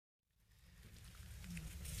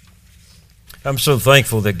I'm so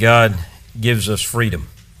thankful that God gives us freedom.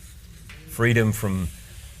 Freedom from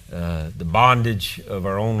the bondage of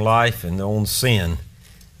our own life and our own sin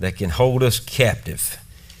that can hold us captive.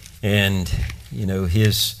 And, you know,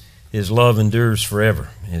 His love endures forever.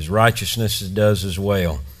 His righteousness does as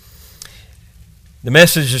well. The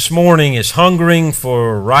message this morning is hungering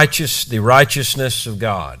for the righteousness of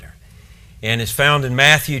God. And it's found in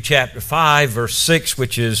Matthew chapter 5, verse 6,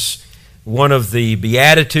 which is one of the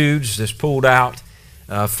Beatitudes that's pulled out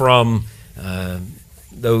from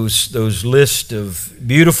those list of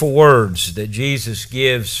beautiful words that Jesus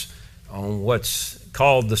gives on what's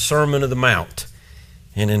called the Sermon of the Mount.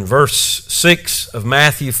 And in verse 6 of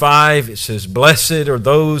Matthew 5, it says, "Blessed are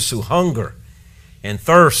those who hunger and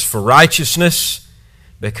thirst for righteousness,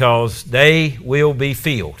 because they will be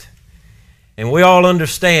filled." And we all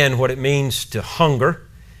understand what it means to hunger.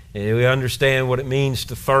 And we understand what it means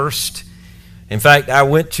to thirst. In fact, I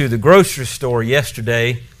went to the grocery store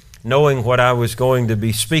yesterday knowing what I was going to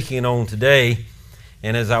be speaking on today.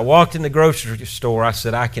 And as I walked in the grocery store, I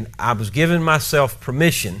said I was giving myself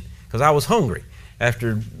permission, because I was hungry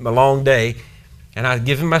after a long day, and I was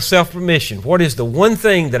giving myself permission. What is the one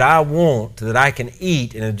thing that I want that I can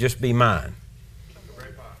eat and it'll just be mine?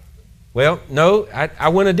 Well, no, I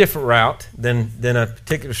went a different route than a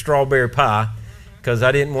particular strawberry pie, because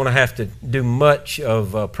I didn't want to have to do much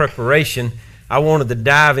of preparation. I wanted to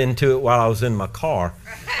dive into it while I was in my car.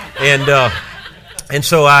 And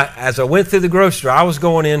so as I went through the grocery store, I was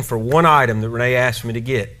going in for one item that Renee asked me to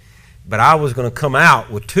get, but I was going to come out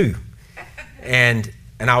with two. And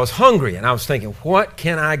I was hungry, and I was thinking, what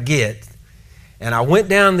can I get? And I went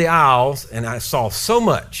down the aisles, and I saw so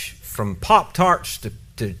much, from Pop-Tarts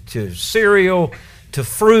to cereal, to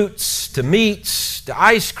fruits, to meats, to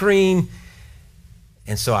ice cream.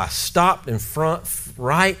 And so I stopped in front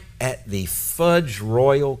right at the Fudge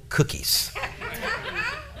Royal cookies.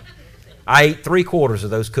 I ate 3/4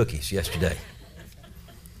 of those cookies yesterday.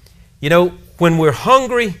 You know, when we're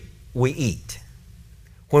hungry, we eat.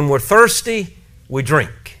 When we're thirsty, we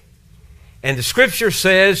drink. And the Scripture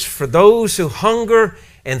says, for those who hunger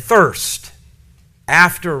and thirst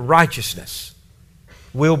after righteousness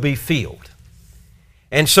will be filled.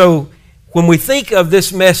 And so when we think of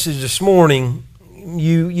this message this morning,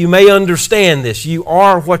 you may understand this. You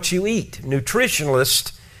are what you eat.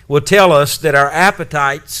 Nutritionalists will tell us that our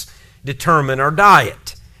appetites determine our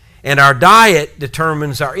diet. And our diet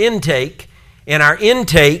determines our intake, and our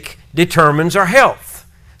intake determines our health.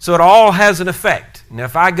 So it all has an effect. Now,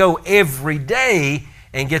 if I go every day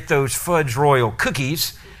and get those Fudge Royal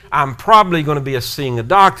cookies, I'm probably going to be seeing a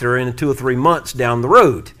doctor in 2 or 3 months down the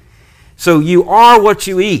road. So you are what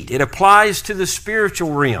you eat. It applies to the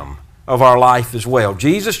spiritual realm of our life as well.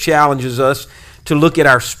 Jesus challenges us to look at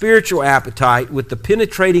our spiritual appetite with the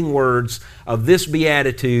penetrating words of this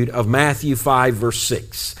beatitude of Matthew 5, verse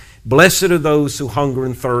 6. Blessed are those who hunger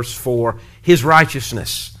and thirst for His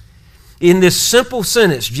righteousness. In this simple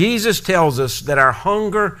sentence, Jesus tells us that our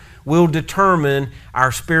hunger will determine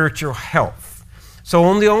our spiritual health. So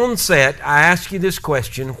on the onset, I ask you this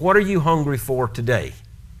question: what are you hungry for today?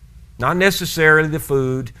 Not necessarily the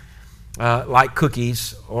food like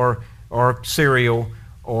cookies or cereal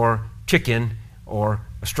or chicken or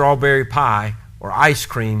a strawberry pie or ice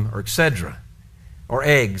cream or etc. or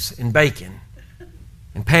eggs and bacon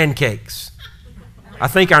and pancakes. I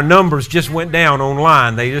think our numbers just went down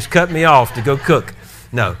online. They just cut me off to go cook.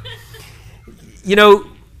 No. You know,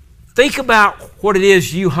 think about what it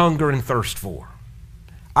is you hunger and thirst for.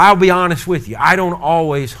 I'll be honest with you. I don't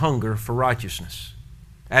always hunger for righteousness.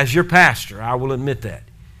 As your pastor, I will admit that.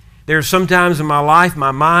 There's sometimes in my life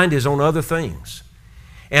my mind is on other things.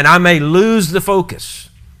 And I may lose the focus.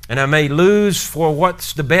 And I may lose for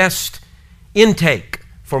what's the best intake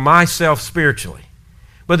for myself spiritually.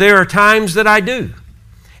 But there are times that I do.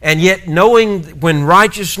 And yet knowing when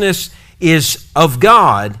righteousness is of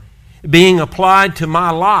God being applied to my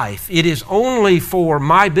life, it is only for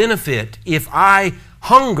my benefit if I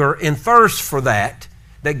hunger and thirst for that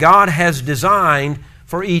God has designed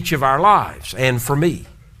for each of our lives and for me.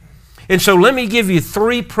 And so let me give you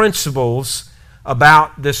 3 principles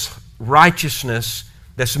about this righteousness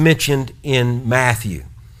that's mentioned in Matthew.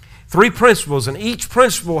 3 principles, and each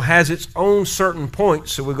principle has its own certain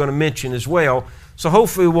points that we're going to mention as well. So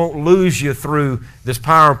hopefully we won't lose you through this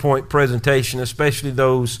PowerPoint presentation, especially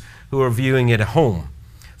those who are viewing it at home.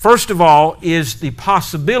 First of all is the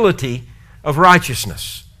possibility of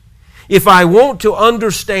righteousness. If I want to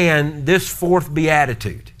understand this 4th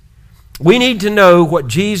beatitude, we need to know what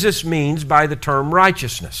Jesus means by the term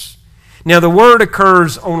righteousness. Now, the word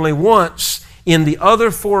occurs only once in the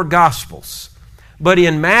other 4 Gospels. but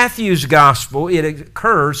in Matthew's gospel it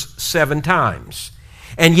occurs 7 times.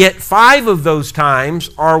 And yet 5 of those times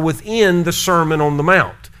are within the Sermon on the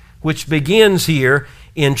Mount, which begins here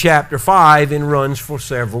in chapter 5 and runs for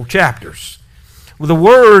several chapters. Well, the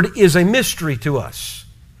Word is a mystery to us.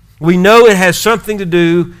 We know it has something to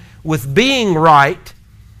do with being right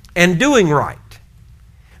and doing right.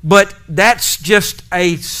 But that's just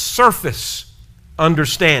a surface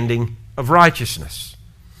understanding of righteousness.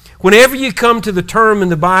 Whenever you come to the term in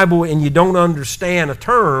the Bible and you don't understand a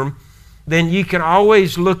term, then you can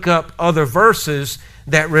always look up other verses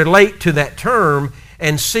that relate to that term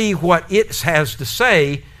and see what it has to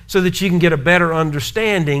say so that you can get a better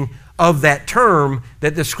understanding of that term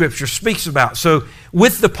that the Scripture speaks about. So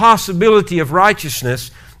with the possibility of righteousness,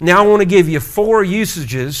 now I want to give you 4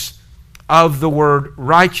 usages of the word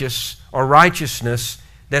righteous or righteousness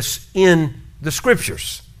that's in the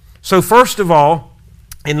Scriptures. So first of all,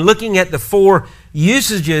 in looking at the 4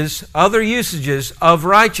 usages, other usages of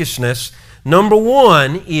righteousness, number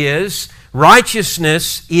 1 is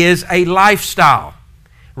righteousness is a lifestyle.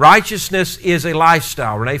 Righteousness is a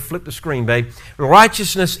lifestyle. Renee, flip the screen, babe.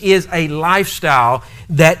 Righteousness is a lifestyle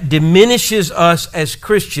that diminishes us as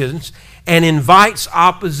Christians and invites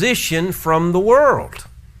opposition from the world.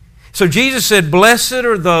 So Jesus said, "Blessed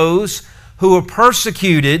are those who are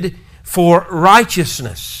persecuted for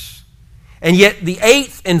righteousness." And yet the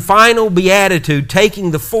 8th and final beatitude, taking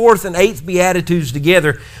the 4th and 8th beatitudes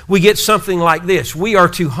together, we get something like this. We are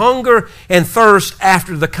to hunger and thirst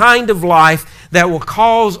after the kind of life that will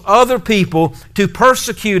cause other people to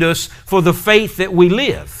persecute us for the faith that we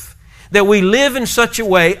live. That we live in such a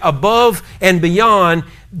way above and beyond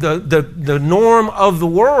the norm of the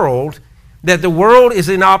world, that the world is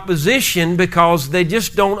in opposition because they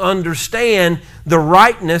just don't understand the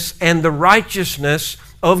rightness and the righteousness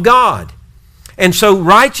of God. And so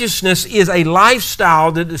righteousness is a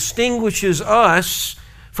lifestyle that distinguishes us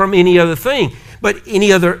from any other thing, but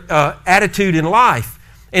any other attitude in life.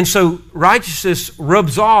 And so righteousness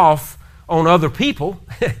rubs off on other people,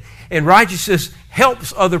 and righteousness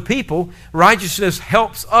helps other people. Righteousness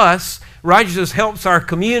helps us. Righteousness helps our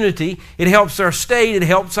community. It helps our state. It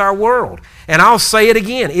helps our world. And I'll say it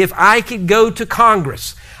again. If I could go to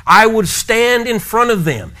Congress, I would stand in front of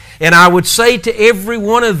them and I would say to every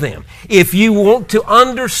one of them, if you want to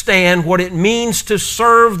understand what it means to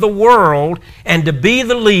serve the world and to be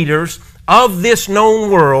the leaders of this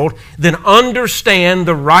known world, then understand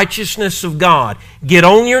the righteousness of God. Get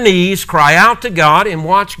on your knees, cry out to God, and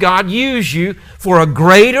watch God use you for a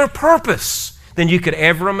greater purpose than you could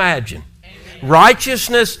ever imagine. Amen.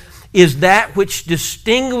 Righteousness is that which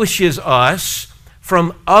distinguishes us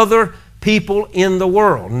from other people in the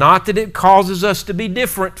world. Not that it causes us to be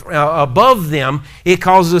different above them. It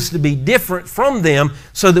causes us to be different from them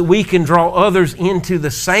so that we can draw others into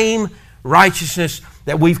the same righteousness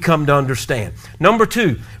that we've come to understand. Number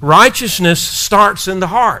 2, righteousness starts in the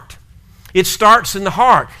heart. It starts in the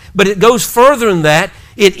heart, but it goes further than that.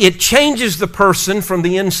 It changes the person from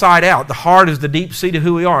the inside out. The heart is the deep seat of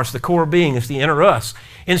who we are. It's the core being. It's the inner us.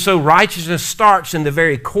 And so righteousness starts in the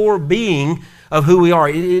very core being of who we are.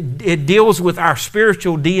 It deals with our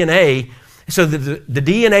spiritual DNA, so that the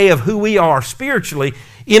DNA of who we are spiritually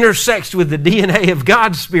intersects with the DNA of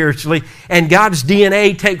God spiritually, and God's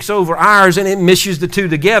DNA takes over ours, and it meshes the two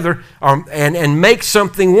together and makes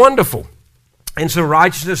something wonderful. And so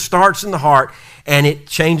righteousness starts in the heart, and it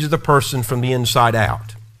changes the person from the inside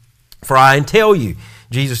out. For I tell you,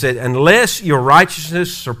 Jesus said, unless your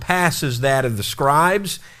righteousness surpasses that of the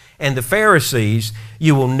scribes and the Pharisees,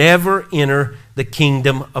 you will never enter the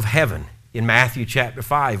kingdom of heaven. In Matthew chapter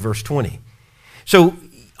 5, verse 20. So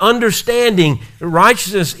understanding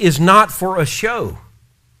righteousness is not for a show.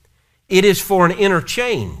 It is for an inner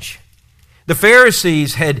change. The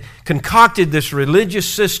Pharisees had concocted this religious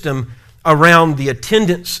system around the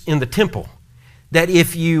attendance in the temple, that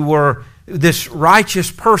if you were this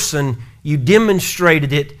righteous person, you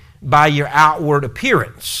demonstrated it by your outward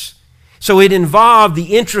appearance. So it involved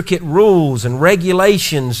the intricate rules and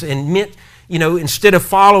regulations, and meant, instead of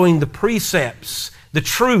following the precepts, the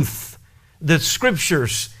truth, the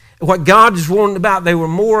scriptures, what God is warned about, they were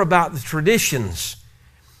more about the traditions.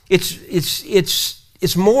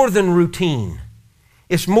 It's more than routine.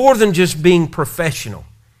 It's more than just being professional.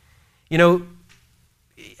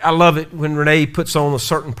 I love it when Renee puts on a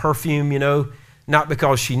certain perfume, not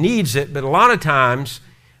because she needs it, but a lot of times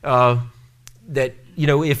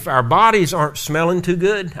if our bodies aren't smelling too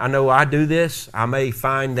good, I know I do this, I may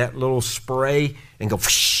find that little spray and go,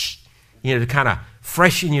 to kind of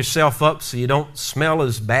freshen yourself up so you don't smell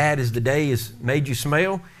as bad as the day has made you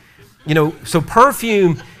smell. So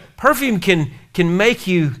perfume can make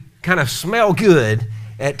you kind of smell good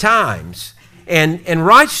at times. And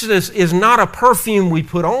righteousness is not a perfume we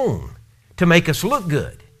put on to make us look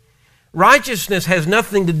good. Righteousness has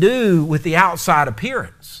nothing to do with the outside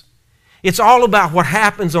appearance. It's all about what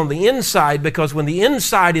happens on the inside, because when the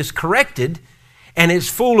inside is corrected and it's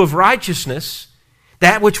full of righteousness,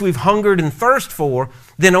 that which we've hungered and thirst for,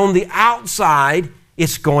 then on the outside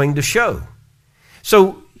it's going to show.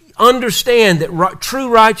 So understand that true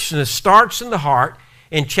righteousness starts in the heart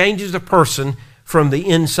and changes a person from the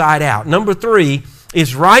inside out. Number 3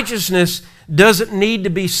 is righteousness doesn't need to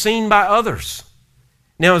be seen by others.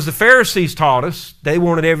 Now, as the Pharisees taught us, they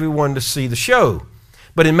wanted everyone to see the show.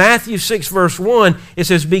 But in Matthew 6, verse 1, it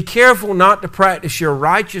says, "Be careful not to practice your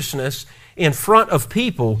righteousness in front of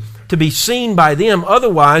people to be seen by them.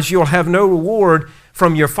 Otherwise, you'll have no reward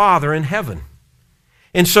from your Father in heaven."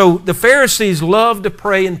 And so the Pharisees loved to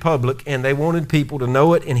pray in public, and they wanted people to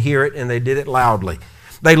know it and hear it, and they did it loudly.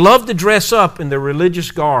 They loved to dress up in their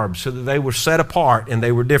religious garb so that they were set apart and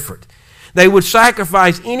they were different. They would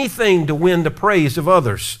sacrifice anything to win the praise of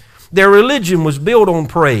others. Their religion was built on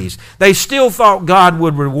praise. They still thought God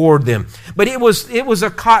would reward them. But it was a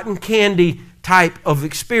cotton candy type of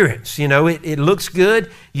experience. You know, it looks good.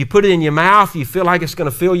 You put it in your mouth. You feel like it's going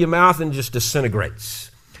to fill your mouth and just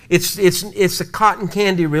disintegrates. It's a cotton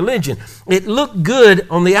candy religion. It looked good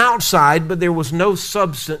on the outside, but there was no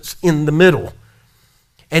substance in the middle.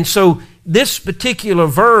 And so this particular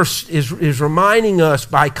verse is reminding us,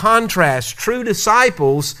 by contrast, true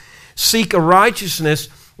disciples seek a righteousness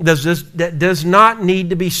that does not need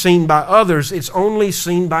to be seen by others. It's only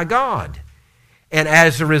seen by God. And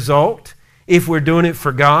as a result, if we're doing it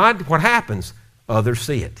for God, what happens? Others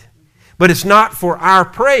see it. But it's not for our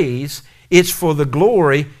praise, it's for the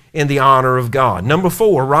glory and the honor of God. Number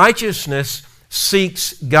 4, righteousness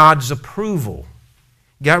seeks God's approval.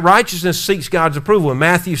 Righteousness seeks God's approval in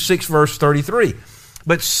Matthew 6, verse 33.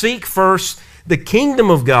 "But seek first the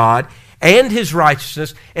kingdom of God and His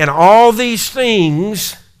righteousness, and all these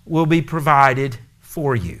things will be provided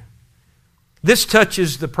for you." This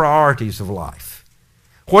touches the priorities of life.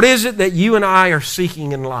 What is it that you and I are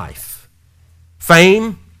seeking in life?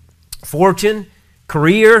 Fame, fortune,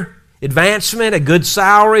 career, advancement, a good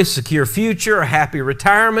salary, a secure future, a happy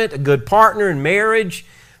retirement, a good partner in marriage,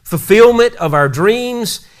 fulfillment of our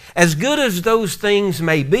dreams. As good as those things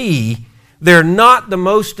may be, they're not the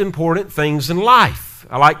most important things in life.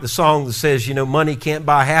 I like the song that says, money can't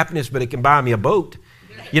buy happiness, but it can buy me a boat.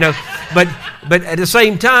 But at the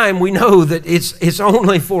same time, we know that it's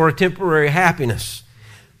only for a temporary happiness.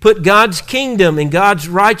 Put God's kingdom and God's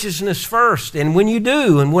righteousness first. And when you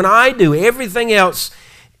do, and when I do, everything else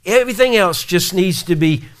just needs to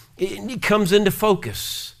be, it comes into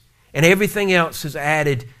focus. And everything else is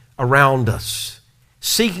added around us.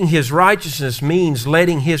 Seeking His righteousness means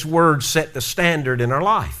letting His word set the standard in our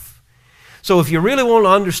life. So if you really want to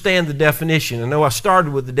understand the definition, I know I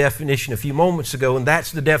started with the definition a few moments ago, and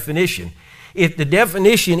that's the definition. If the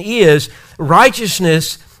definition is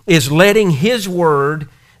righteousness is letting His word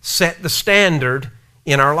set the standard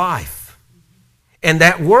in our life. And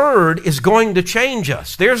that word is going to change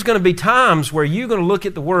us. There's going to be times where you're going to look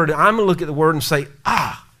at the word, and I'm going to look at the word and say,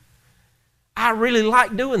 I really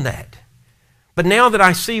like doing that. But now that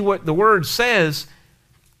I see what the word says,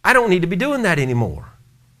 I don't need to be doing that anymore.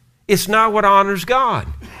 It's not what honors God.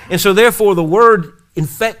 And so therefore the word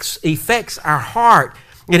affects our heart,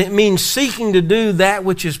 and it means seeking to do that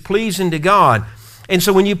which is pleasing to God. And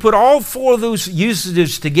so when you put all 4 of those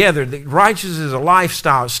usages together, that righteousness is a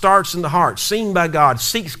lifestyle. It starts in the heart, seen by God,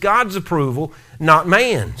 seeks God's approval, not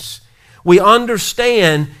man's. We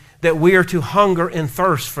understand that we are to hunger and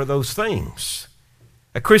thirst for those things.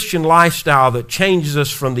 A Christian lifestyle that changes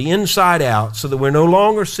us from the inside out so that we're no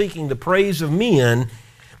longer seeking the praise of men,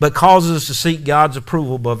 but causes us to seek God's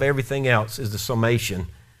approval above everything else, is the summation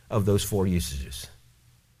of those 4 usages.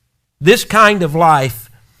 This kind of life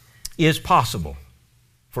is possible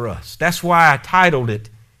for us. That's why I titled it,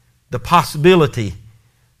 The Possibility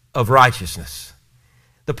of Righteousness.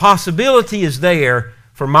 The possibility is there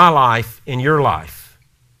for my life and your life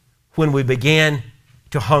when we begin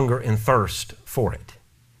to hunger and thirst for it.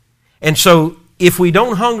 And so if we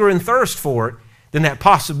don't hunger and thirst for it, then that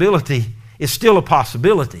possibility is still a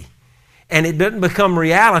possibility. And it doesn't become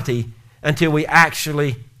reality until we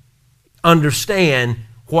actually understand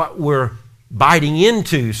what we're biting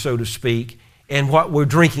into, so to speak, and what we're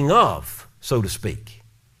drinking of, so to speak.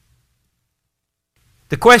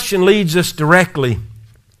 The question leads us directly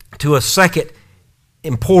to a second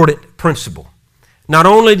important principle. Not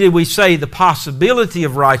only did we say the possibility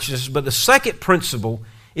of righteousness, but the second principle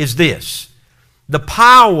is this: the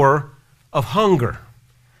power of hunger.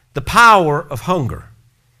 The power of hunger.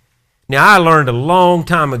 Now, I learned a long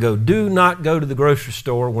time ago, do not go to the grocery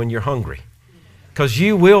store when you're hungry, because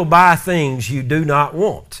you will buy things you do not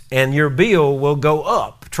want, and your bill will go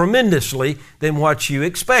up tremendously than what you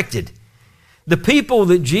expected. The people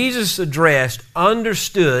that Jesus addressed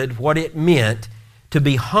understood what it meant to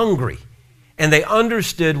be hungry, and they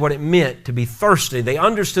understood what it meant to be thirsty. They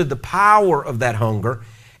understood the power of that hunger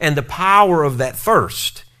and the power of that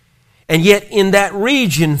thirst. And yet in that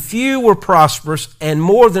region, few were prosperous, and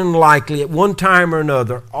more than likely at one time or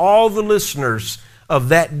another, all the listeners of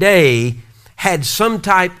that day had some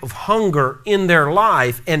type of hunger in their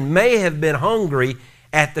life and may have been hungry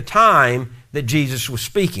at the time that Jesus was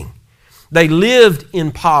speaking. They lived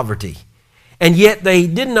in poverty, and yet they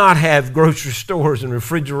did not have grocery stores and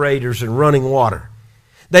refrigerators and running water.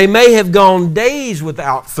 They may have gone days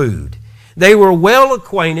without food. They were well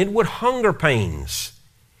acquainted with hunger pains.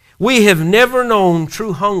 We have never known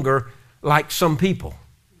true hunger like some people.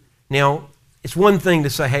 Now, it's one thing to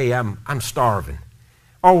say, hey, I'm starving.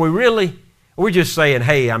 Are we really? We're just saying,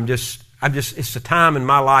 hey, it's the time in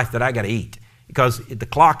my life that I got to eat, because the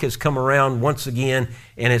clock has come around once again,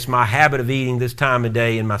 and it's my habit of eating this time of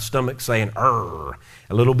day, and my stomach's saying, a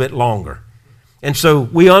little bit longer. And so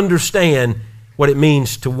we understand what it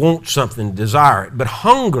means to want something, to desire it. But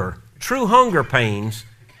hunger, true hunger pains,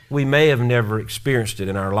 we may have never experienced it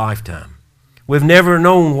in our lifetime. We've never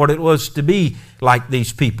known what it was to be like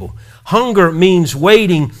these people. Hunger means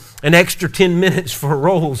waiting an extra 10 minutes for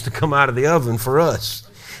rolls to come out of the oven for us,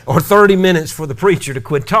 or 30 minutes for the preacher to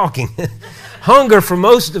quit talking. Hunger for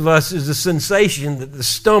most of us is a sensation that the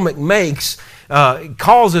stomach makes,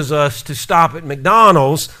 causes us to stop at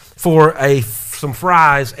McDonald's for some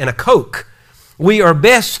fries and a Coke. We are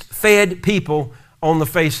best fed people on the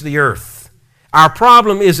face of the earth. Our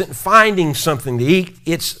problem isn't finding something to eat,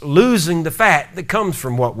 it's losing the fat that comes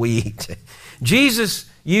from what we eat. Jesus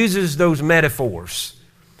uses those metaphors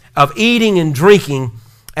of eating and drinking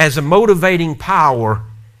as a motivating power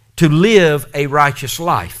to live a righteous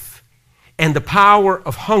life. And the power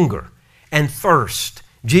of hunger and thirst,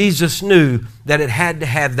 Jesus knew that it had to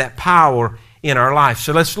have that power in our life.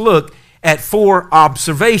 So let's look at 4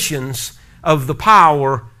 observations of the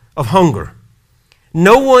power of hunger.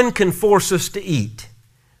 No one can force us to eat.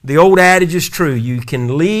 The old adage is true. You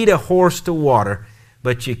can lead a horse to water,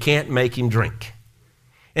 but you can't make him drink.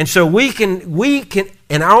 And so we can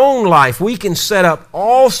in our own life, we can set up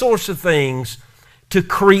all sorts of things to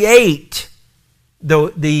create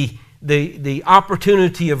the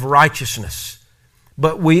opportunity of righteousness.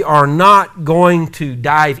 But we are not going to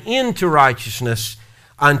dive into righteousness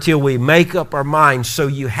until we make up our minds. So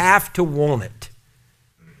you have to want it.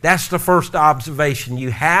 That's the first observation. You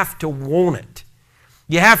have to want it.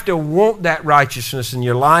 You have to want that righteousness in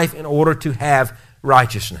your life in order to have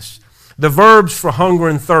righteousness. The verbs for hunger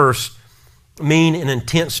and thirst mean an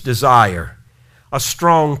intense desire, a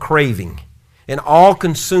strong craving, an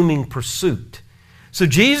all-consuming pursuit. So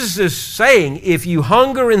Jesus is saying, if you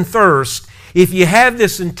hunger and thirst, if you have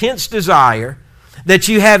this intense desire, that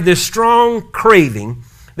you have this strong craving,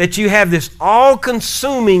 that you have this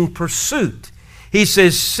all-consuming pursuit, he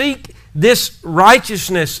says, seek this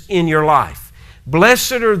righteousness in your life.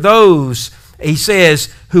 Blessed are those, he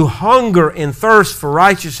says, who hunger and thirst for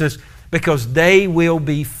righteousness, because they will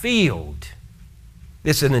be filled.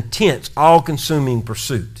 It's an intense, all-consuming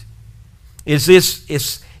pursuit.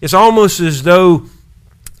 It's almost as though,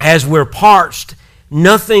 as we're parched,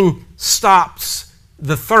 nothing stops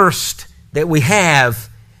the thirst that we have,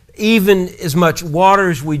 even as much water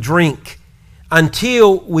as we drink,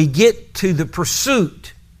 until we get to the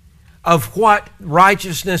pursuit of what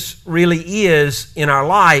righteousness really is in our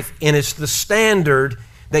life, and it's the standard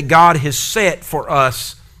that God has set for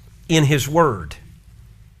us in His Word.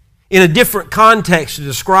 In a different context, to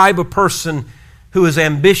describe a person who is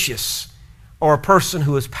ambitious, or a person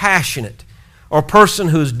who is passionate, or a person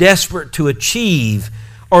who is desperate to achieve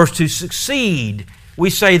or to succeed, we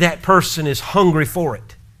say that person is hungry for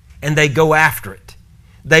it, and they go after it.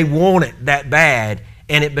 They want it that bad,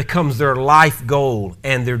 and it becomes their life goal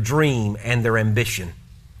and their dream and their ambition.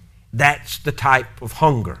 That's the type of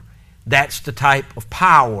hunger. That's the type of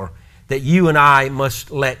power that you and I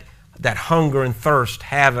must let that hunger and thirst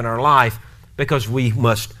have in our life, because we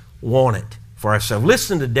must want it for ourselves.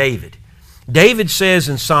 Listen to David. David says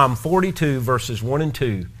in Psalm 42, verses 1 and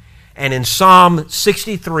 2, and in Psalm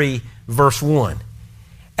 63, verse 1,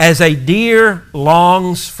 as a deer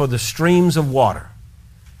longs for the streams of water,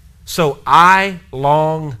 so I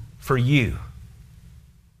long for you.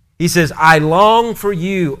 He says, I long for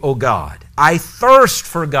you, O God. I thirst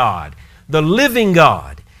for God, the living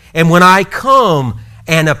God. And when I come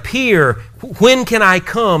and appear, when can I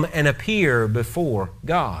come and appear before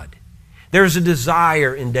God? There's a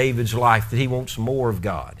desire in David's life that he wants more of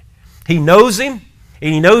God. He knows Him,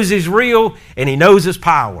 and he knows He's real, and he knows His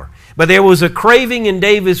power. But there was a craving in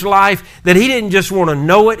David's life that he didn't just want to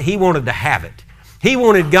know it, he wanted to have it. He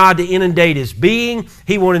wanted God to inundate his being.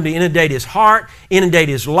 He wanted to inundate his heart, inundate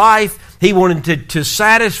his life. He wanted to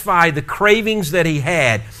satisfy the cravings that he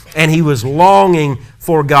had, and he was longing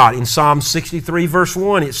for God. In Psalm 63, verse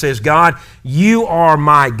 1, it says, God, you are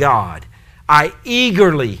my God. I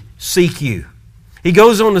eagerly seek you. He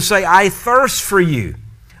goes on to say, I thirst for you.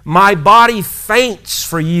 My body faints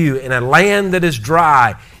for you in a land that is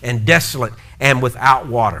dry and desolate and without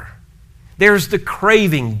water. There's the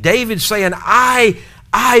craving. David's saying, I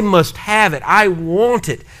must have it. I want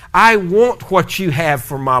it. I want what you have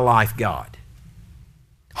for my life, God.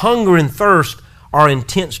 Hunger and thirst are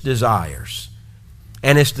intense desires.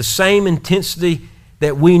 And it's the same intensity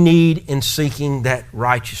that we need in seeking that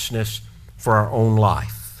righteousness for our own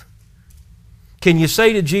life. Can you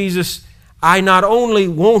say to Jesus, I not only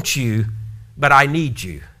want you, but I need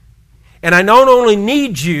you. And I not only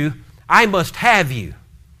need you, I must have you.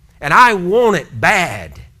 And I want it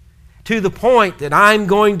bad, to the point that I'm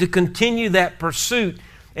going to continue that pursuit,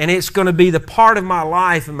 and it's going to be the part of my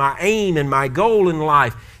life and my aim and my goal in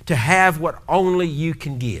life to have what only you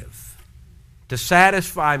can give, to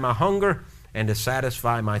satisfy my hunger and to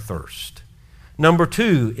satisfy my thirst. Number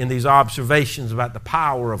 2 in these observations about the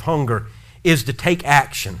power of hunger is to take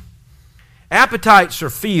action. Appetites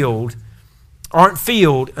aren't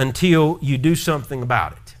filled until you do something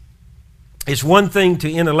about it. It's one thing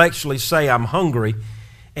to intellectually say I'm hungry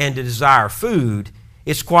and to desire food.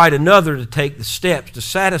 It's quite another to take the steps to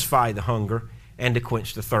satisfy the hunger and to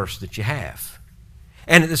quench the thirst that you have.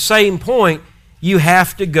 And at the same point, you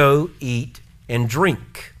have to go eat and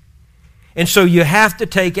drink. And so you have to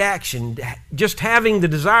take action. Just having the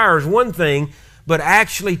desire is one thing, but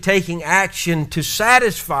actually taking action to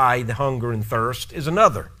satisfy the hunger and thirst is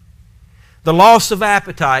another. The loss of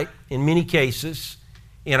appetite, in many cases,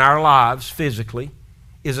 in our lives physically,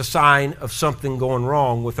 is a sign of something going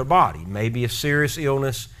wrong with our body. Maybe a serious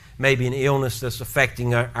illness, maybe an illness that's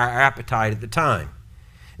affecting our appetite at the time.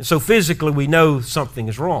 And so physically we know something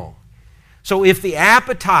is wrong. So if the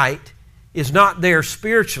appetite is not there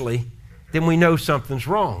spiritually, then we know something's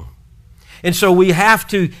wrong. And so it has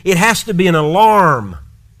to be an alarm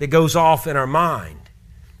that goes off in our mind.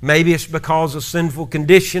 Maybe it's because of sinful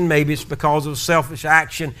condition. Maybe it's because of selfish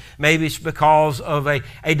action. Maybe it's because of a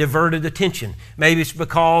diverted attention. Maybe it's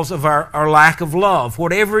because of our lack of love.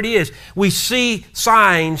 Whatever it is, we see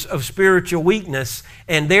signs of spiritual weakness,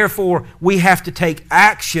 and therefore we have to take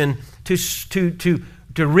action to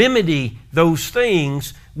remedy those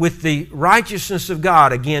things with the righteousness of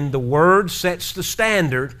God. Again, the Word sets the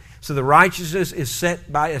standard. So the righteousness is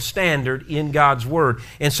set by a standard in God's Word.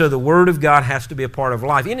 And so the Word of God has to be a part of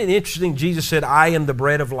life. Isn't it interesting? Jesus said, I am the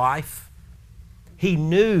bread of life. He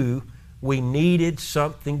knew we needed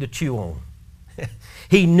something to chew on.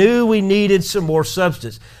 He knew we needed some more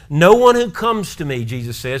substance. No one who comes to me,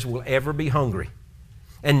 Jesus says, will ever be hungry.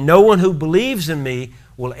 And no one who believes in me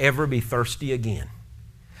will ever be thirsty again.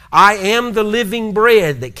 I am the living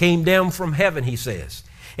bread that came down from heaven, he says.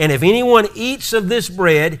 And if anyone eats of this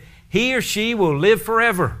bread, he or she will live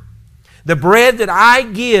forever. The bread that I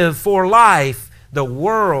give for life, the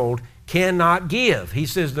world cannot give. He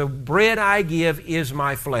says, the bread I give is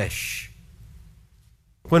my flesh.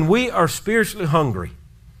 When we are spiritually hungry,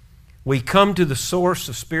 we come to the source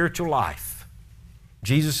of spiritual life,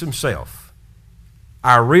 Jesus Himself.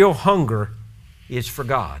 Our real hunger is for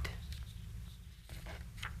God.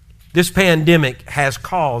 This pandemic has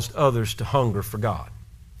caused others to hunger for God.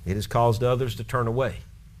 It has caused others to turn away.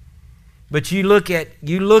 But you look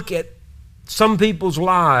at some people's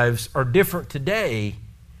lives are different today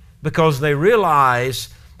because they realize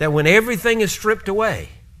that when everything is stripped away,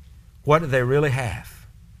 what do they really have?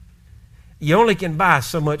 You only can buy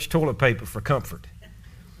so much toilet paper for comfort.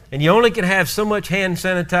 And you only can have so much hand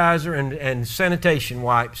sanitizer and sanitation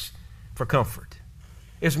wipes for comfort.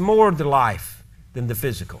 It's more the life than the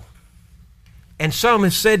physical. And some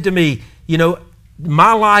have said to me,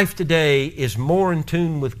 my life today is more in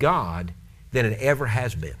tune with God than it ever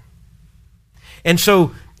has been. And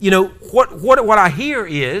so, what I hear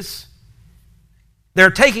is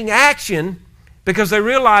they're taking action because they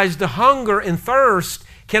realize the hunger and thirst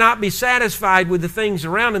cannot be satisfied with the things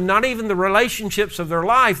around them, not even the relationships of their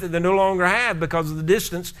life that they no longer have because of the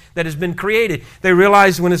distance that has been created. They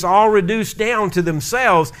realize when it's all reduced down to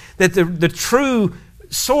themselves that the true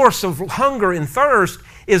source of hunger and thirst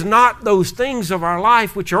is not those things of our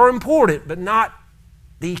life which are important, but not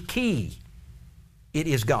the key. It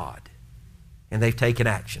is God. And they've taken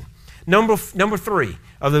action. Number 3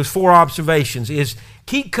 of those 4 observations is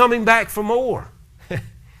keep coming back for more.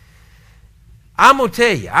 I'm going to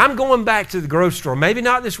tell you, I'm going back to the grocery store. Maybe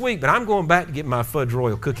not this week, but I'm going back to get my Fudge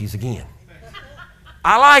Royal cookies again.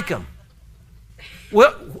 I like them.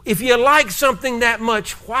 Well, if you like something that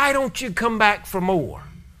much, why don't you come back for more?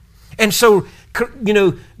 And so,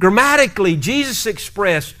 grammatically, Jesus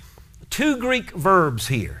expressed 2 Greek verbs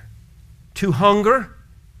here. To hunger,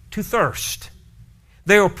 to thirst.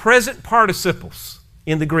 They are present participles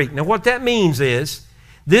in the Greek. Now, what that means is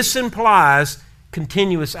this implies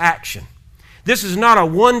continuous action. This is not a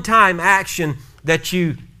one-time action that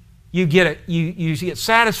you get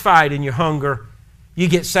satisfied in your hunger, you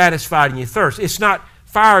get satisfied in your thirst. It's not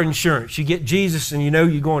fire insurance. You get Jesus and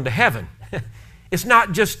you're going to heaven.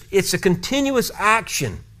 It's a continuous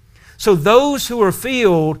action. So those who are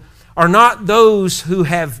filled are not those who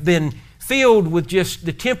have been filled with just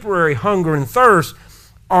the temporary hunger and thirst,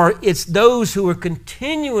 it's those who are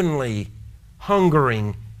continually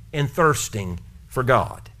hungering and thirsting for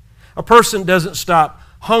God. A person doesn't stop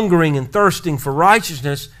hungering and thirsting for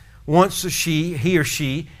righteousness once he or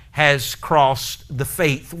she has crossed the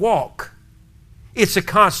faith walk. It's a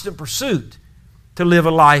constant pursuit to live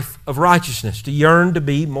a life of righteousness, to yearn to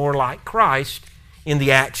be more like Christ in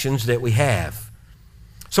the actions that we have.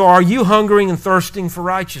 So are you hungering and thirsting for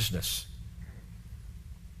righteousness?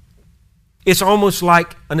 It's almost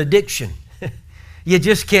like an addiction. You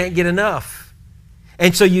just can't get enough.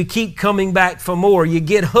 And so you keep coming back for more. You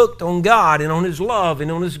get hooked on God and on His love and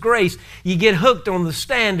on His grace. You get hooked on the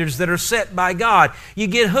standards that are set by God. You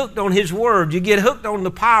get hooked on His Word. You get hooked on the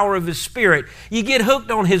power of His Spirit. You get hooked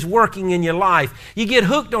on His working in your life. You get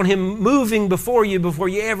hooked on Him moving before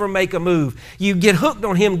you ever make a move. You get hooked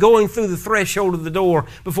on Him going through the threshold of the door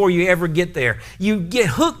before you ever get there. You get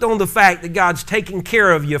hooked on the fact that God's taking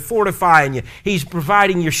care of you, fortifying you. He's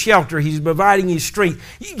providing your shelter. He's providing you strength.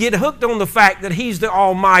 You get hooked on the fact that He's the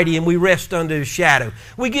Almighty and we rest under His shadow.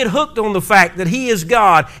 We get hooked on the fact that He is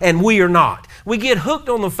God and we are not. We get hooked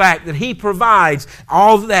on the fact that He provides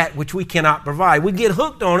all that which we cannot provide. We get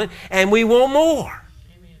hooked on it and we want more.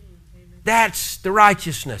 That's the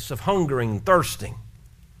righteousness of hungering and thirsting.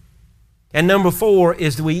 And number 4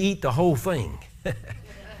 is that we eat the whole thing.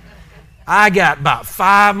 I got about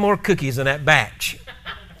 5 more cookies in that batch.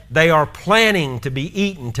 They are planning to be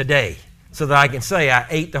eaten today, so that I can say I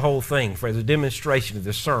ate the whole thing for the demonstration of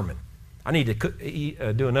this sermon. I need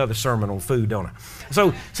to do another sermon on food, don't I?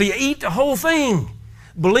 So you eat the whole thing.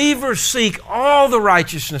 Believers seek all the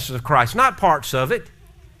righteousness of Christ, not parts of it.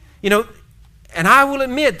 And I will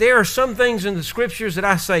admit there are some things in the Scriptures that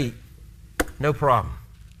I say, no problem.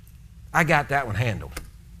 I got that one handled.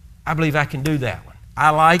 I believe I can do that one.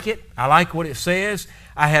 I like it. I like what it says.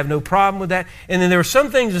 I have no problem with that. And then there are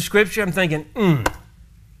some things in Scripture I'm thinking,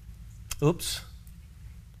 oops,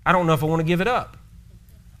 I don't know if I want to give it up.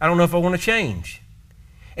 I don't know if I want to change.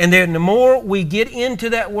 And then the more we get into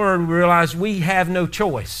that word, we realize we have no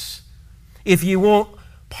choice. If you want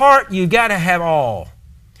part, you got to have all.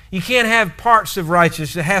 You can't have parts of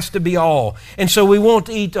righteousness. It has to be all. And so we want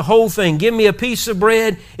to eat the whole thing. Give me a piece of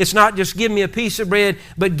bread. It's not just give me a piece of bread,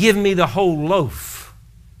 but give me the whole loaf.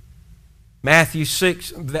 Matthew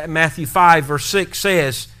 5, verse 6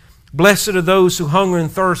 says, "Blessed are those who hunger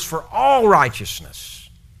and thirst for all righteousness."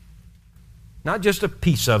 Not just a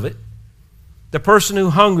piece of it. The person who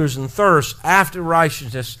hungers and thirsts after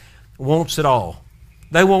righteousness wants it all.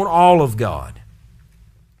 They want all of God.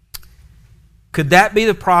 Could that be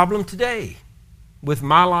the problem today with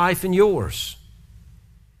my life and yours?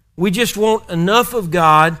 We just want enough of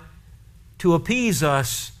God to appease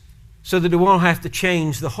us so that we won't have to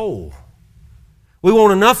change the whole. We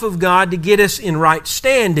want enough of God to get us in right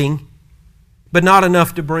standing, but not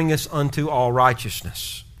enough to bring us unto all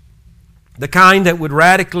righteousness. The kind that would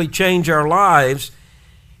radically change our lives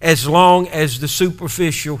as long as the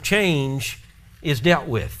superficial change is dealt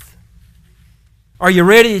with. Are you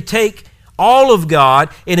ready to take all of God?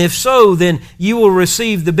 And if so, then you will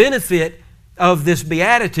receive the benefit of this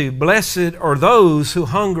beatitude. Blessed are those who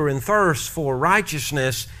hunger and thirst for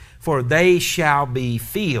righteousness, for they shall be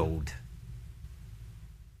filled.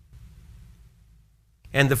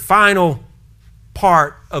 And the final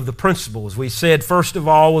part of the principle, as we said, first of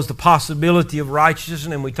all, was the possibility of righteousness,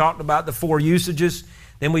 and we talked about the 4 usages.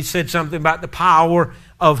 Then we said something about the power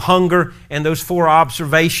of hunger and those 4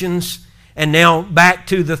 observations. And now back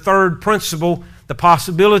to the third principle, the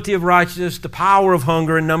possibility of righteousness, the power of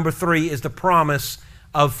hunger, and number 3 is the promise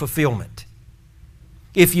of fulfillment.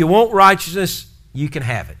 If you want righteousness, you can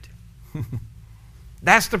have it.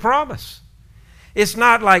 That's the promise. It's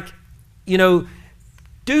not like,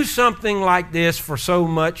 do something like this for so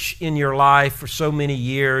much in your life for so many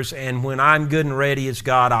years, and when I'm good and ready as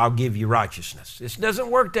God, I'll give you righteousness. It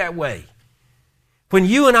doesn't work that way. When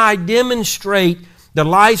you and I demonstrate the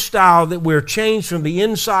lifestyle that we're changed from the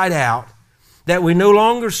inside out, that we no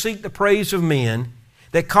longer seek the praise of men,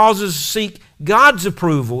 that causes us to seek God's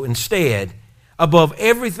approval instead above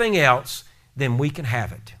everything else, then we can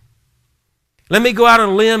have it. Let me go out on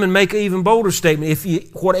a limb and make an even bolder statement.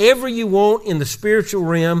 Whatever you want in the spiritual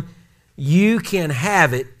realm, you can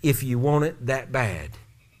have it if you want it that bad.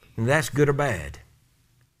 And that's good or bad.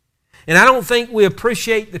 And I don't think we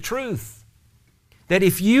appreciate the truth that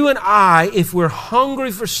if you and I, if we're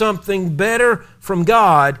hungry for something better from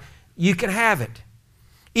God, you can have it.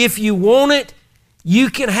 If you want it, you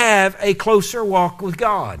can have a closer walk with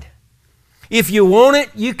God. If you want it,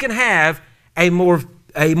 you can have a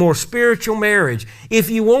more spiritual marriage. If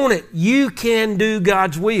you want it, you can do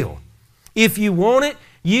God's will. If you want it,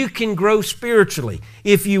 you can grow spiritually.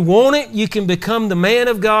 If you want it, you can become the man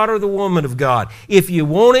of God or the woman of God. If you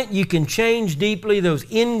want it, you can change deeply those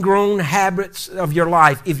ingrown habits of your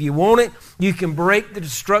life. If you want it, you can break the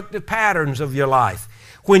destructive patterns of your life.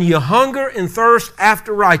 When you hunger and thirst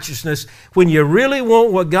after righteousness, when you really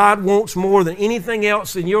want what God wants more than anything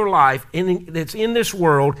else in your life that's in this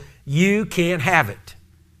world, you can have it.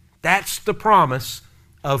 That's the promise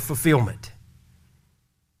of fulfillment.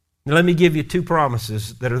 Now, let me give you two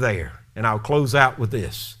promises that are there, and I'll close out with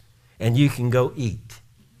this, and you can go eat.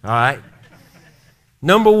 All right?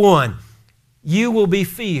 Number one, you will be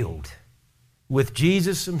filled with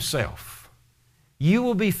Jesus Himself. You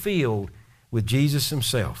will be filled with Jesus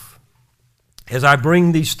Himself. As I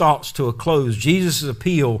bring these thoughts to a close, Jesus'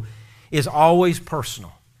 appeal is always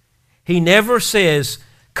personal. He never says,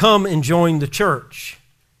 come and join the church.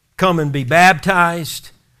 Come and be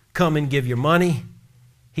baptized. Come and give your money.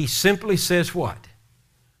 He simply says what?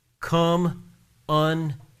 Come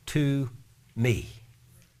unto me.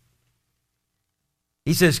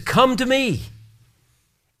 He says, come to me.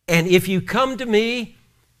 And if you come to me,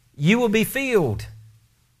 you will be filled.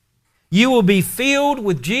 You will be filled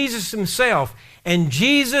with Jesus Himself. And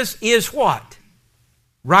Jesus is what?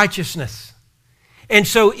 Righteousness. And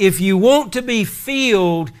so if you want to be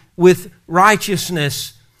filled with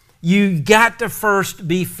righteousness, you got to first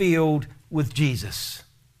be filled with Jesus.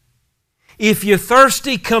 If you're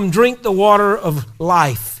thirsty, come drink the water of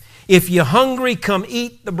life. If you're hungry, come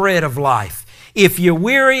eat the bread of life. If you're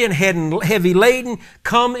weary and heavy laden,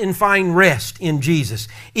 come and find rest in Jesus.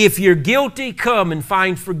 If you're guilty, come and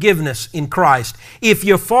find forgiveness in Christ. If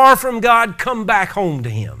you're far from God, come back home to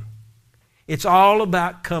Him. It's all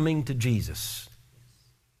about coming to Jesus.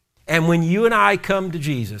 And when you and I come to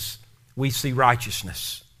Jesus, we see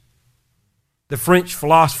righteousness. The French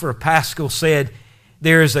philosopher Pascal said,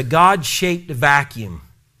 there is a God-shaped vacuum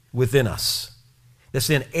within us that's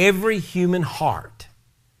in every human heart.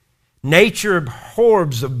 Nature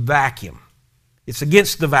abhors a vacuum. It's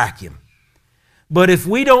against the vacuum. But if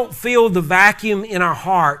we don't fill the vacuum in our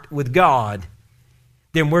heart with God,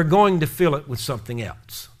 then we're going to fill it with something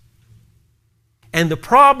else. And the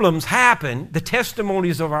problems happen, the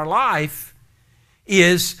testimonies of our life,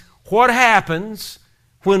 is what happens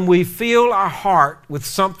when we fill our heart with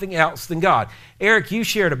something else than God. Eric, you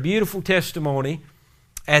shared a beautiful testimony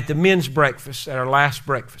at the men's breakfast, at our last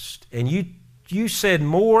breakfast. And you said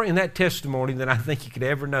more in that testimony than I think you could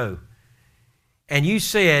ever know. And you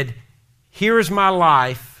said, here is my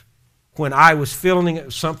life when I was filling it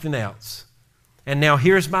with something else. And now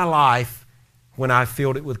here's my life when I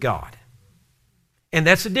filled it with God. And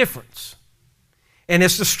that's the difference. And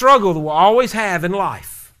it's the struggle that we'll always have in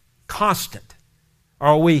life. Constant.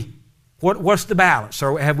 Are we, what's the balance?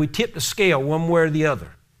 Or have we tipped the scale one way or the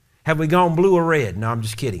other? Have we gone blue or red? No, I'm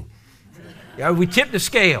just kidding. Have we tipped the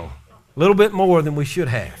scale a little bit more than we should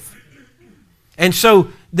have? And so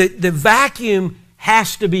the vacuum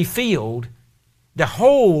has to be filled. The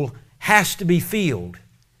hole has to be filled.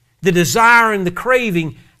 The desire and the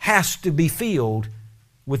craving has to be filled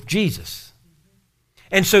with Jesus.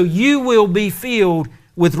 And so you will be filled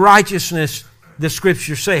with righteousness, the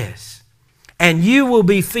Scripture says. And you will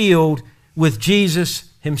be filled with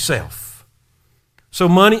Jesus Himself. So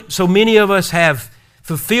many of us have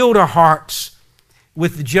fulfilled our hearts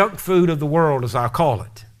with the junk food of the world, as I call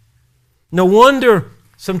it. No wonder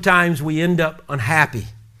sometimes we end up unhappy.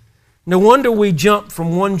 No wonder we jump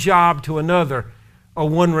from one job to another or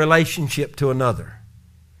one relationship to another.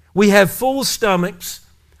 We have full stomachs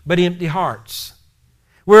but empty hearts.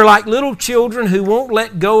 We're like little children who won't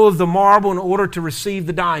let go of the marble in order to receive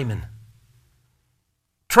the diamond.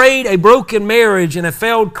 Trade a broken marriage and a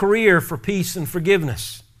failed career for peace and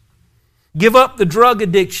forgiveness. Give up the drug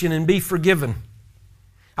addiction and be forgiven.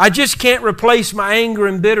 I just can't replace my anger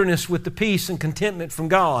and bitterness with the peace and contentment from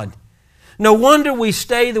God. No wonder we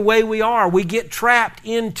stay the way we are. We get trapped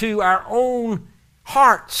into our own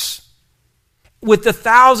hearts with the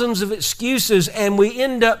thousands of excuses, and we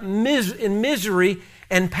end up in misery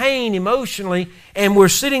and pain emotionally, and we're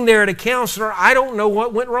sitting there at a counselor. I don't know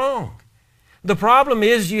what went wrong. The problem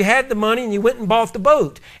is you had the money and you went and bought the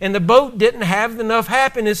boat, and the boat didn't have enough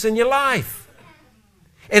happiness in your life.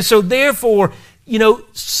 And so therefore,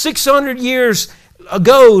 600 years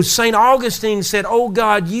ago, St. Augustine said, "Oh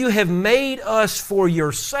God, you have made us for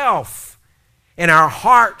yourself, and our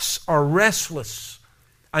hearts are restless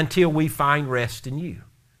until we find rest in you."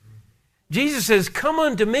 Jesus says, "Come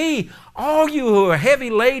unto me, all you who are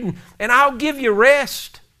heavy laden, and I'll give you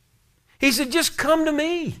rest." He said, "Just come to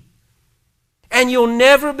me." And you'll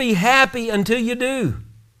never be happy until you do.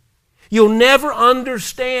 You'll never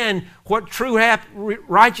understand what true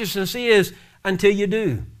righteousness is until you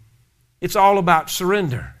do. It's all about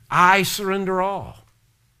surrender. I surrender all.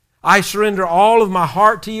 I surrender all of my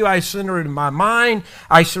heart to you. I surrender my mind.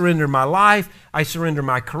 I surrender my life. I surrender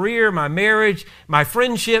my career, my marriage, my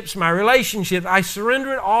friendships, my relationships. I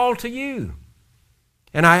surrender it all to you.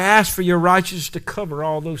 And I ask for your righteousness to cover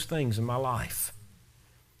all those things in my life.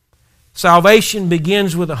 Salvation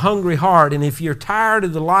begins with a hungry heart, and if you're tired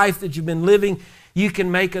of the life that you've been living, you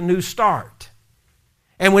can make a new start.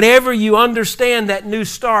 And whenever you understand that new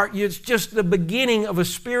start, it's just the beginning of a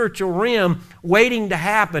spiritual realm waiting to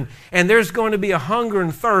happen, and there's going to be a hunger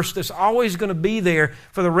and thirst that's always going to be there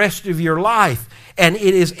for the rest of your life. And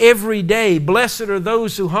it is every day. Blessed are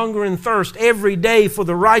those who hunger and thirst every day for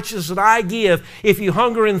the righteousness that I give. If you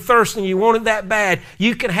hunger and thirst and you want it that bad,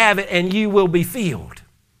 you can have it and you will be filled.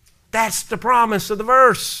 That's the promise of the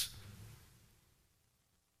verse.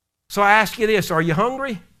 So I ask you this, are you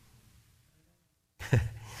hungry?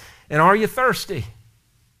 And are you thirsty?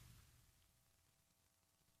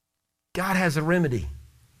 God has a remedy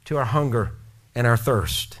to our hunger and our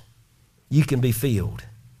thirst. You can be filled.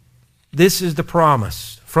 This is the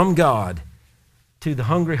promise from God to the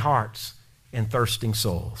hungry hearts and thirsting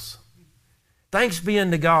souls. Thanks be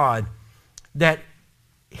unto God that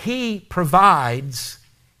He provides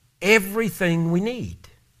everything we need.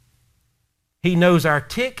 He knows our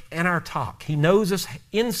tick and our tock. He knows us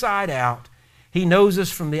inside out. He knows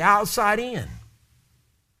us from the outside in.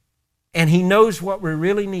 And He knows what we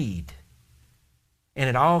really need. And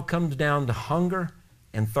it all comes down to hunger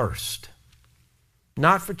and thirst.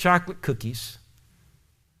 Not for chocolate cookies,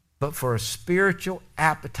 but for a spiritual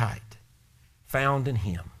appetite found in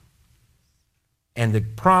Him. And the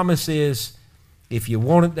promise is, if you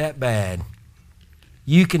want it that bad,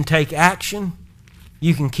 you can take action,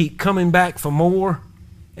 you can keep coming back for more,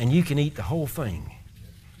 and you can eat the whole thing,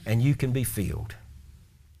 and you can be filled.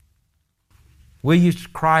 Will you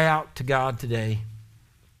cry out to God today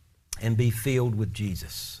and be filled with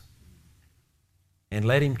Jesus? And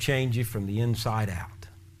let Him change you from the inside out.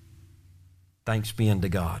 Thanks be unto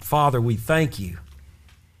God. Father, we thank You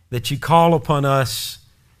that You call upon us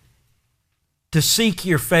to seek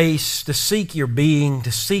Your face, to seek Your being,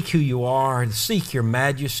 to seek who You are, to seek Your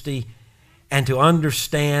majesty, and to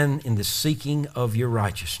understand in the seeking of Your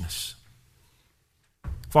righteousness.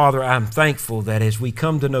 Father, I'm thankful that as we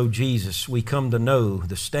come to know Jesus, we come to know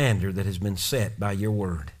the standard that has been set by Your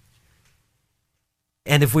Word.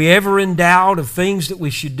 And if we ever in doubt of things that we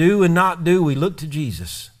should do and not do, we look to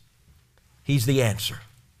Jesus. He's the answer.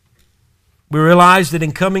 We realize that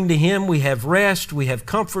in coming to Him, we have rest, we have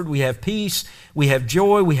comfort, we have peace, we have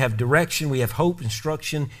joy, we have direction, we have hope,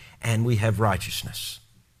 instruction, and we have righteousness.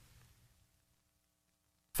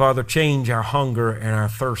 Father, change our hunger and our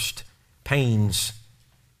thirst pains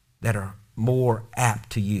that are more apt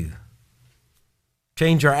to You.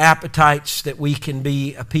 Change our appetites that we can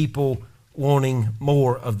be a people wanting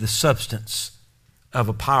more of the substance of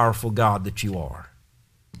a powerful God that You are.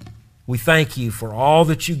 We thank You for all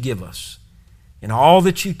that You give us and all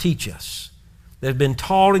that You teach us that have been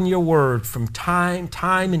taught in Your Word from time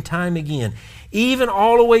and time again, even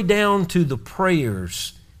all the way down to the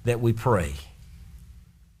prayers that we pray.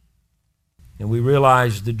 And we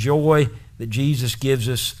realize the joy that Jesus gives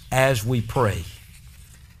us as we pray.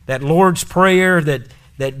 That Lord's Prayer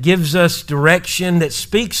that gives us direction, that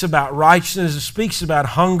speaks about righteousness, that speaks about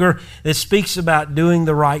hunger, that speaks about doing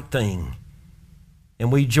the right thing.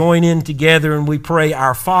 And we join in together and we pray,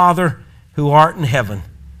 Our Father, who art in heaven,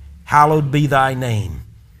 hallowed be Thy name.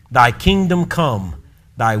 Thy kingdom come,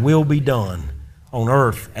 Thy will be done on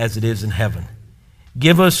earth as it is in heaven.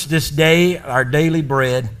 Give us this day our daily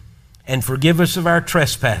bread, and forgive us of our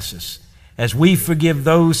trespasses, as we forgive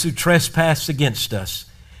those who trespass against us.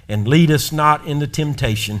 And lead us not into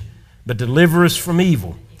temptation, but deliver us from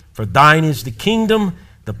evil. For thine is the kingdom,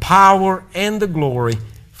 the power, and the glory,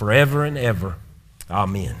 forever and ever.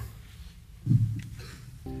 Amen.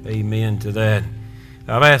 Amen to that.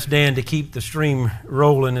 I've asked Dan to keep the stream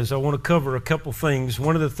rolling as I want to cover a couple things.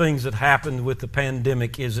 One of the things that happened with the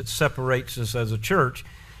pandemic is it separates us as a church.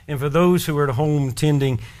 And for those who are at home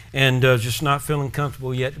tending and just not feeling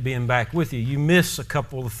comfortable yet being back with you, you miss a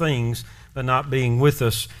couple of things by not being with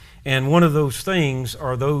us. And one of those things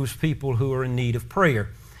are those people who are in need of prayer.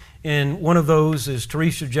 And one of those is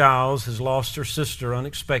Teresa Giles has lost her sister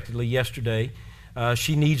unexpectedly yesterday.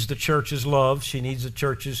 She needs the church's love. She needs the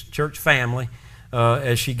church family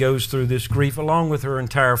as she goes through this grief, along with her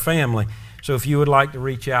entire family. So if you would like to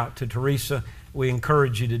reach out to Teresa, we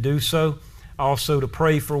encourage you to do so. Also to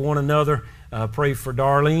pray for one another. Pray for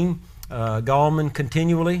Darlene Gallman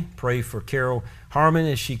continually. Pray for Carol Harmon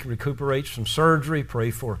as she recuperates from surgery.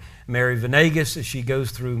 Pray for Mary Venegas as she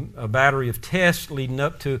goes through a battery of tests leading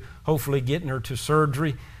up to hopefully getting her to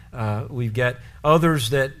surgery. We've got others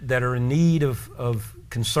that are in need of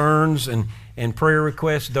concerns and prayer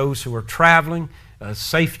requests, those who are traveling,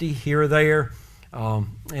 safety here or there.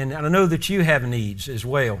 And I know that you have needs as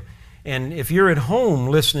well. And if you're at home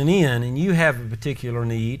listening in and you have a particular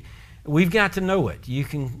need, we've got to know it. You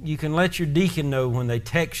can let your deacon know when they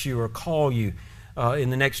text you or call you in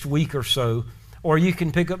the next week or so, or you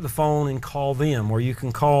can pick up the phone and call them, or you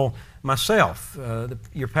can call myself,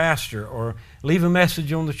 your pastor, or leave a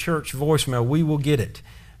message on the church voicemail. We will get it.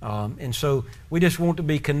 And so we just want to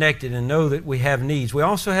be connected and know that we have needs. We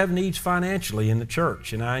also have needs financially in the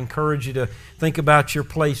church, and I encourage you to think about your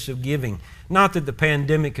place of giving. Not that the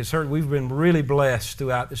pandemic has hurt. We've been really blessed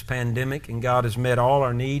throughout this pandemic, and God has met all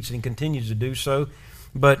our needs and continues to do so.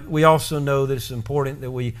 But we also know that it's important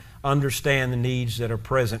that we understand the needs that are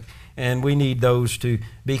present, and we need those to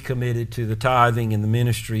be committed to the tithing and the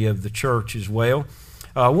ministry of the church as well.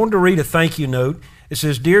 I wanted to read a thank you note. It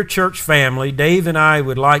says, "Dear church family, Dave and I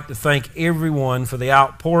would like to thank everyone for the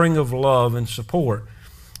outpouring of love and support.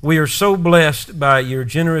 We are so blessed by your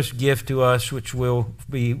generous gift to us, which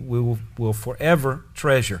we will forever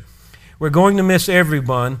treasure. We're going to miss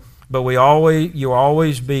everyone, but you'll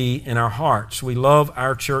always be in our hearts. We love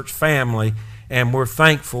our church family, and we're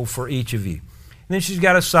thankful for each of you." And then she's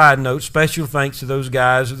got a side note. Special thanks to those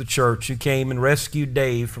guys of the church who came and rescued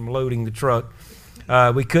Dave from loading the truck.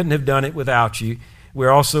 We couldn't have done it without you. We're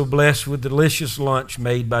also blessed with delicious lunch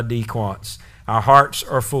made by DeQuants. Our hearts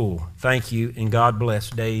are full. Thank you, and God bless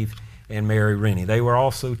Dave and Mary Rennie. They were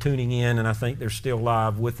also tuning in, and I think they're still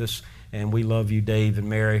live with us, and we love you, Dave and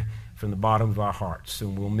Mary, from the bottom of our hearts,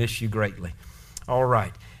 and we'll miss you greatly. All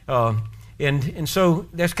right. And so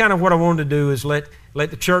that's kind of what I wanted to do is let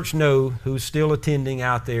the church know who's still attending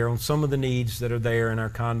out there on some of the needs that are there in our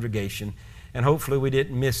congregation, and hopefully we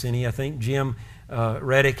didn't miss any. I think Jim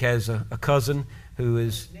Reddick has a cousin who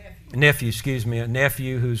is a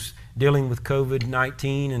nephew who's dealing with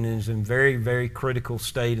COVID-19 and is in very, very critical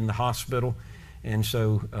state in the hospital. And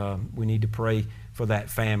so we need to pray for that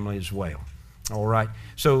family as well. All right.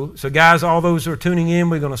 So guys, all those who are tuning in,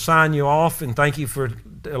 we're going to sign you off, and thank you for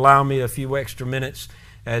allowing me a few extra minutes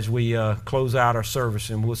as we close out our service,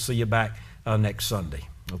 and we'll see you back next Sunday.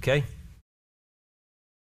 Okay?